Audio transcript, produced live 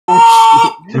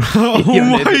Oh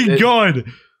my god!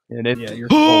 Yeah, you're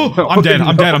I'm dead.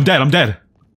 I'm dead.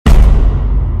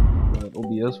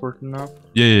 OBS working now?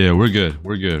 Yeah, we're good.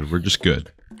 We're just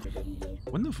good.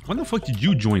 When the fuck did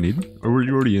you join in? Or were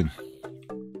you already in?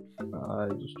 I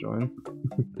just joined.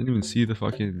 Didn't even see the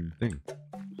fucking thing.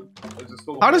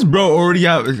 How does bro already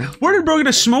have? Where did bro get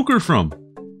a smoker from?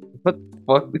 What the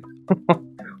fuck?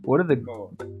 What are the?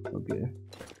 Okay.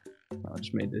 I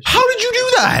just made this. How did you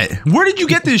do that? Where did you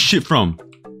get this shit from?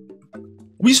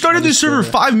 We started this server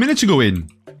 5 minutes ago, Aiden.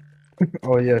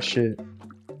 Oh yeah, shit.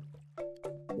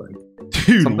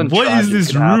 Dude, what is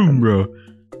this room, bro?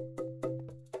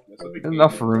 There's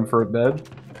enough room for a bed.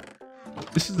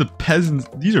 This is the peasants.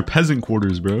 These are peasant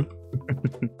quarters, bro.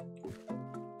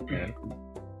 Yeah.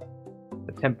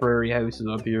 The temporary house is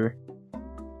up here.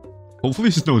 Hopefully,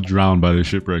 it's no drowned by the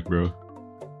shipwreck, bro.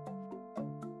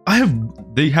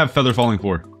 They have feather falling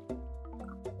 4.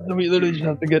 We literally just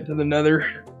have to get to the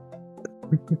nether.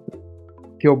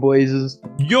 Kill blazes.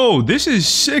 Yo, this is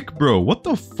sick, bro. What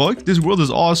the fuck? This world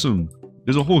is awesome.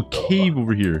 There's a whole cave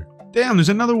over here. Damn, there's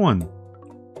another one.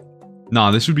 Nah,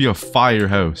 this would be a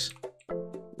firehouse.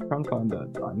 Trying to find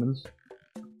diamonds.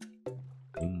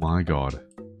 Oh my god.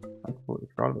 I completely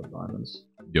forgot about diamonds.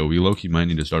 Yo, we low-key might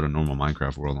need to start a normal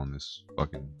Minecraft world on this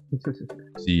fucking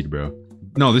seed, bro.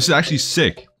 No, this is actually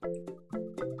sick.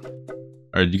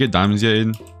 Alright, did you get diamonds yet,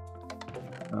 Aiden?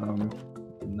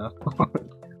 No.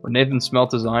 When Nathan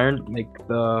smelt his iron,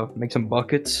 make some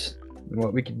buckets. And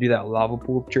what we could do that lava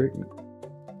pool trick.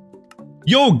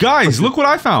 Yo, guys, look what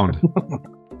I found.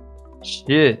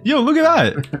 Shit. Yo, look at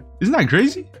that. Isn't that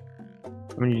crazy?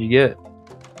 How many did you get?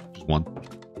 Just 1.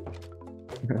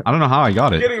 I don't know how I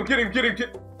got it. Get him.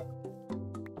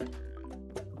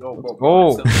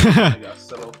 Oh.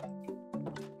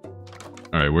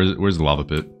 Alright, where's the lava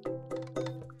pit?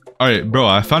 Alright, bro,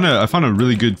 I found a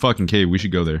really good fucking cave. We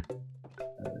should go there.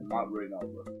 Not right now,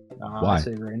 bro. Why? I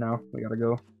say right now. We gotta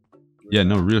go. Yeah,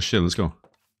 no, real shit. Let's go.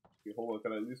 Okay, hold on,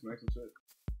 can I at least make some shit?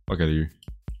 Fuck out of here.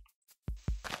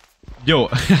 Yo,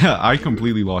 I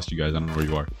completely lost you guys. I don't know where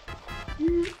you are.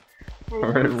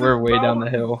 We're way down the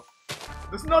hill.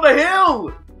 This is not a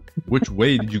hill! Which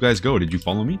way did you guys go? Did you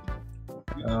follow me?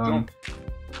 I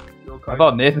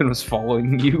thought Nathan was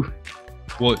following you.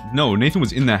 Well, no, Nathan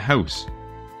was in that house.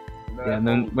 Yeah, and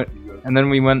then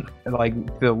we went like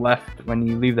to the left. When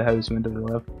you leave the house, we went to the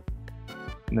left,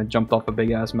 and then jumped off a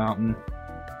big ass mountain.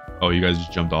 Oh, you guys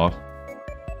just jumped off?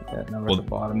 Yeah, now we're at the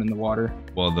bottom in the water.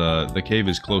 Well, the cave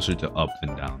is closer to up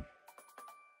than down.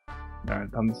 Alright,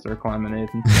 I'm gonna start climbing,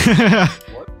 Nathan.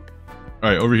 What?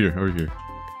 Alright, over here.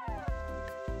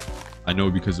 I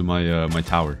know because of my my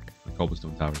tower, my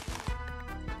cobblestone tower.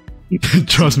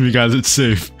 Trust me, guys, it's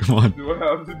safe. Come on. Do I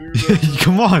have to do that?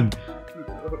 Come on.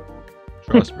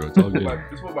 Trust, bro. It's all good.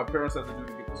 This is what my parents had to do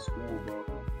to get to school, bro.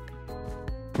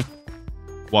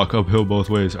 Walk uphill both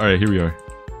ways. Alright, here we are.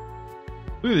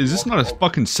 Look, is this not a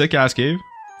fucking sick ass cave?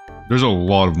 There's a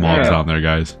lot of mobs down there,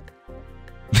 guys.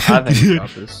 I think we got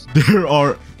this.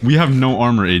 We have no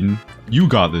armor, Aiden. You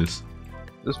got this.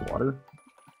 This water?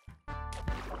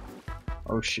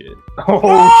 Oh shit.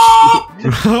 Oh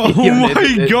shit. Oh Yo,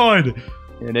 my god.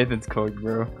 Yeah, Nathan's cooked,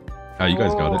 bro. Ah, you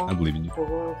guys got it. I believe in you.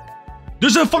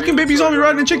 There's a fucking baby zombie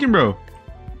riding a chicken, bro.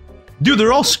 Dude,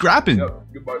 they're all scrapping. Yep,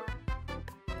 goodbye.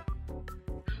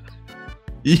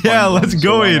 Yeah, let's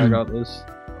go, I Aiden. got this.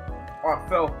 Oh, I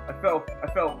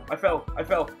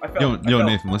fell. Yo,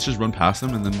 Nathan, let's just run past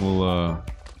them and then we'll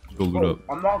go loot up.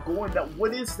 I'm not going that.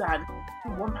 What is that?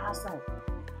 Run past that.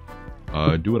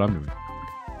 Do what I'm doing.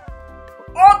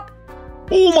 Oh!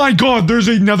 Oh my god, there's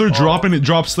another drop and it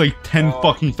drops like 10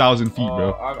 fucking thousand feet,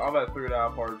 bro. I'm at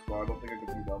 3.5 hearts, so I don't think I can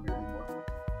do down here anymore.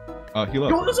 Heal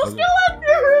up. Yo, there's a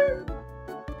skeleton!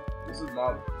 This is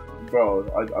not... Bro,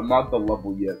 I'm not the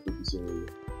level yet for this area.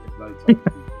 It's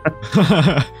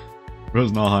not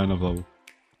Bro's not high enough level.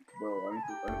 Bro,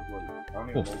 I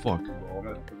need to Oh, fuck. I'm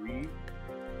at 3.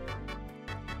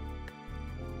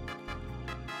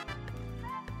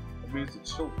 That means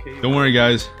it's a chill cave. Don't worry,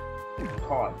 guys.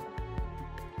 Hot.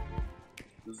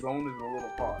 The zone is a little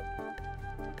hot.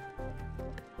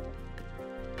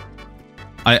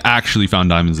 I actually found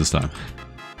diamonds this time.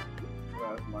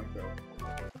 Yeah, that's Minecraft.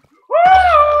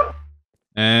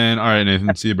 And alright,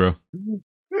 Nathan. See you, bro.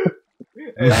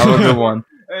 Hey, Have a good one.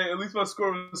 Hey, at least my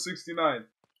score was 69.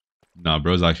 Nah,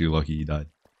 bro's actually lucky he died.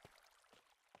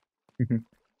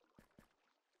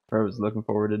 Bro was looking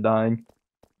forward to dying.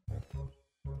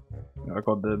 I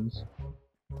called dibs.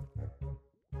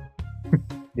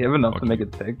 You have enough to make a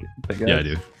pickaxe? Yeah, I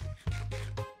do.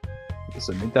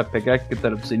 So make that pickaxe, get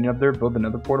that obsidian up there, build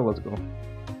another portal, let's go.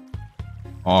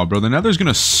 Oh, bro, the nether's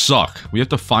gonna suck. We have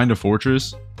to find a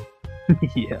fortress.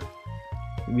 Yeah.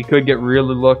 We could get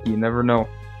really lucky, you never know.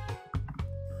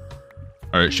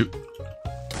 Alright, should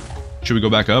we go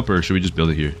back up or should we just build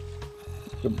it here?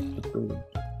 Let's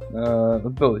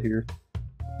build it here.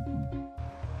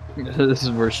 This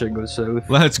is where shit goes south.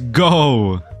 Let's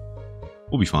go!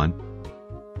 We'll be fine.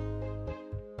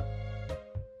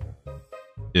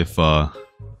 If, I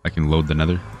can load the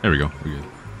nether. There we go, we're good.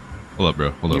 Hold up,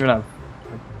 bro, hold You up. even have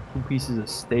like 2 pieces of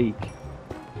steak.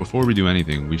 Before we do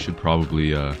anything, we should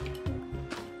probably,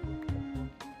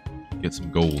 get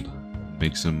some gold.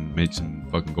 Make some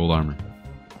fucking gold armor.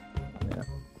 Yeah.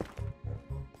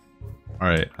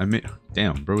 Alright, I made...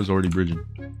 Damn, bro is already bridging.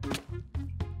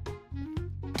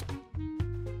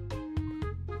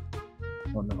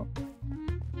 Oh no.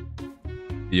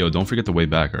 Yo, don't forget the way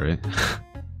back, alright?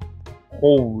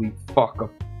 Holy fuck, a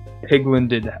piglin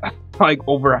did like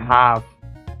over half.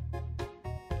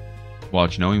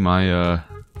 Watch, knowing my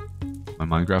my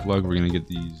Minecraft log, we're gonna get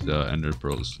these ender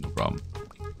pearls, no problem.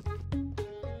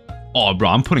 Oh, bro,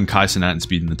 I'm putting Cenat and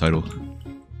speed in the title.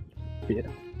 Yeah.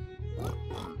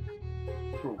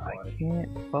 I can't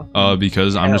fucking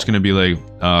Because I'm just gonna be like,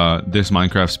 this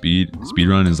Minecraft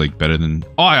speedrun is like better than.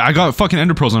 Oh, I got fucking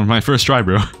ender pearls on my first try,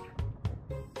 bro.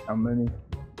 How many?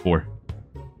 4.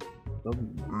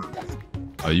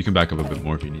 You can back up a bit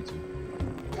more if you need to.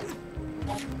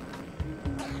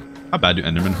 How bad do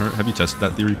Endermen hurt? Have you tested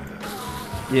that theory?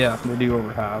 Yeah, they do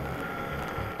over half.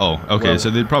 Oh, okay, Well- so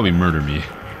they'd probably murder me.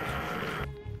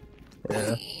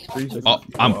 Yeah. Oh,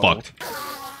 I'm fucked.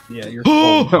 Yeah, you're.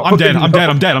 Oh, no. I'm dead, I'm dead,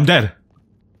 I'm dead, I'm dead.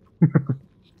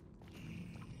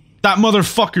 That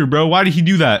motherfucker, bro. Why did he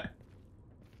do that?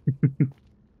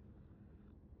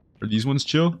 Are these ones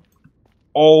chill?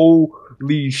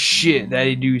 Holy shit,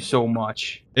 they do so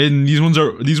much. And these ones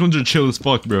are chill as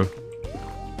fuck, bro.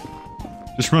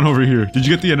 Just run over here. Did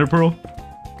you get the ender pearl?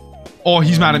 Oh,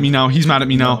 he's mad at me now. He's mad at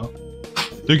me now.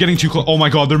 They're getting too close. Oh my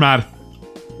god, they're mad.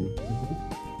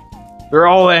 They're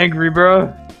all angry,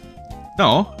 bro.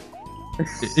 No.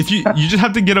 If you just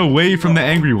have to get away from the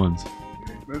angry ones.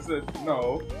 Listen,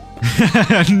 no.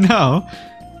 No.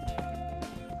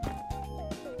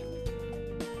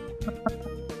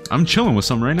 I'm chilling with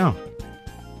some right now.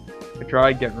 I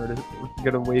tried getting rid of,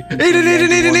 get away from.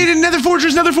 Aiden, nether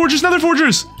fortress, nether fortress, nether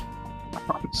fortress.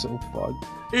 I'm so fucked.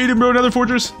 Aiden, bro, nether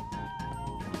fortress.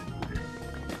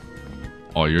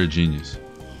 Oh, you're a genius.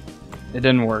 It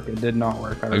didn't work. It did not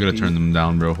work. I gotta turn them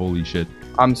down, bro. Holy shit.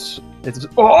 It's.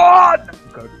 Oh!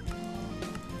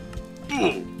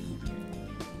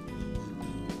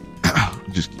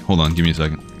 Just hold on, give me a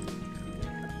second.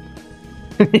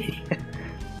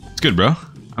 It's good, bro.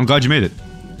 I'm glad you made it.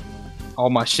 All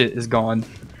my shit is gone.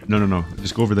 No.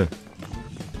 Just go over there.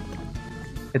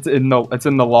 It's in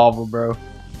the lava, bro.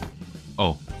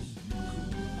 Oh.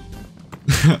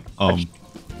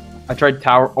 I tried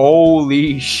tower.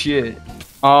 Holy shit.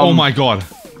 Oh my god.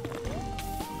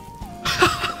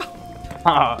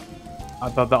 I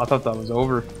thought that was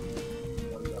over.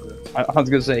 I was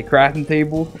gonna say crafting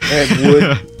table and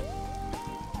wood.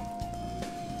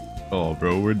 Oh,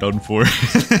 bro, we're done for.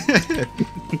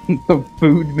 The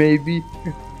food, maybe.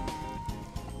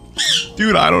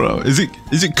 Dude, I don't know. Is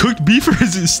it cooked beef or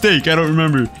is it steak? I don't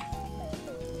remember.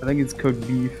 I think it's cooked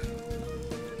beef.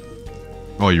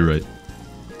 Oh, you're right.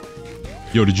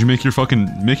 Yo, did you make your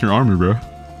armor, bro?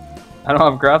 I don't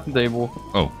have a crafting table.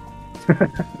 Oh.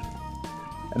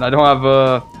 And I don't have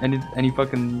any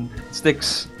fucking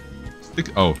sticks.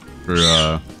 Oh, for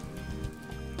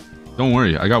don't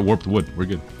worry, I got warped wood. We're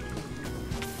good.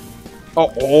 Oh,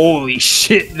 holy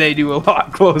shit! They do a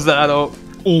lot. Close that up.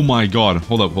 Oh my god!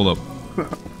 Hold up. I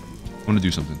want to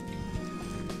do something.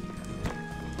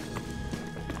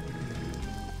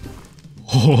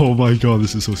 Oh my god!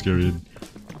 This is so scary.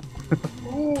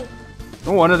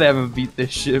 No wonder they haven't beat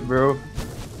this shit, bro.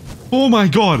 Oh my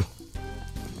god!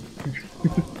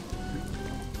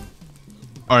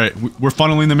 Alright, we're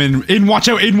funneling them in. Aiden, watch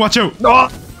out! Aiden, watch out! No!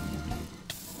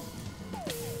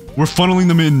 We're funneling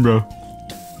them in, bro.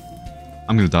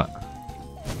 I'm gonna die.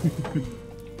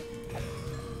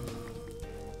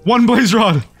 One blaze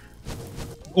rod!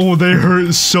 Oh, they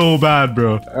hurt so bad,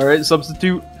 bro. Alright,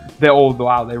 substitute. Oh,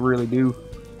 wow, they really do.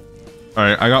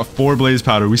 Alright, I got 4 blaze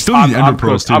powder. We still need ender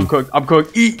pearls, too. I'm cooked.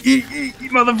 Eat,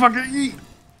 motherfucker, eat!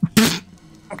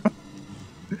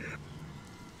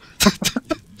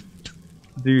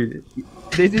 Dude,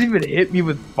 they didn't even hit me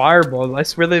with fireballs. I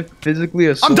swear they physically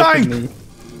assaulted me.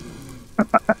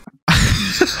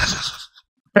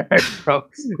 Bro,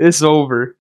 it's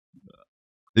over.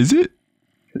 Is it?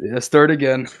 Yeah, start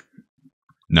again.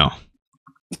 No.